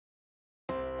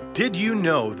Did you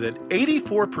know that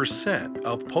 84%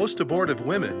 of post-abortive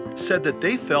women said that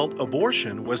they felt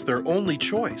abortion was their only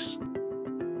choice?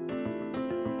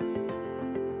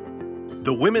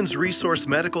 The Women's Resource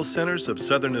Medical Centers of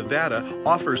Southern Nevada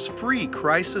offers free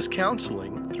crisis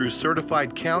counseling through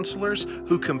certified counselors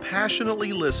who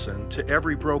compassionately listen to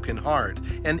every broken heart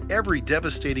and every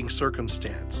devastating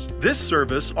circumstance. This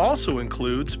service also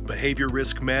includes behavior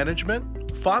risk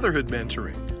management, fatherhood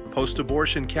mentoring,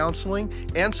 post-abortion counseling,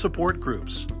 and support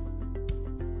groups.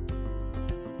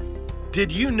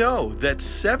 Did you know that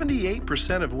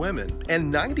 78% of women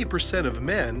and 90% of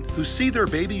men who see their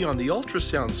baby on the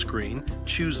ultrasound screen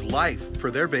choose life for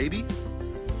their baby?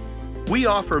 We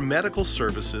offer medical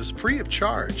services free of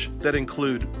charge that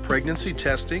include pregnancy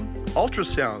testing,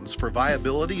 ultrasounds for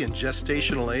viability and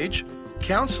gestational age,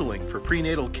 counseling for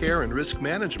prenatal care and risk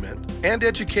management, and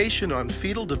education on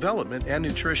fetal development and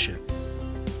nutrition.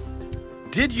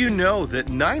 Did you know that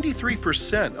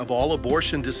 93% of all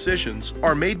abortion decisions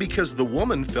are made because the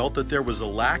woman felt that there was a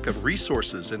lack of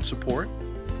resources and support?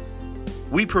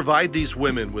 We provide these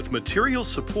women with material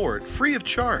support free of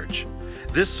charge.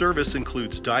 This service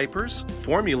includes diapers,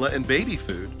 formula and baby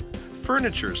food,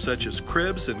 furniture such as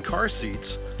cribs and car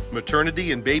seats,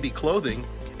 maternity and baby clothing,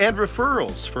 and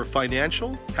referrals for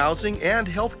financial, housing, and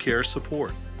health care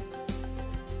support.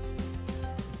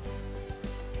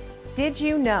 Did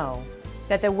you know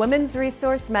that the Women's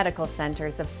Resource Medical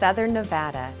Centers of Southern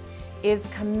Nevada is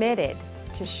committed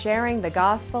to sharing the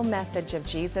gospel message of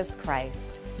Jesus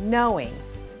Christ, knowing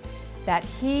that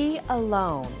He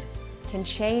alone can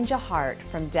change a heart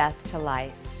from death to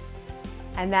life,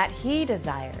 and that He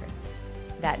desires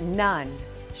that none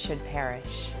should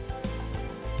perish?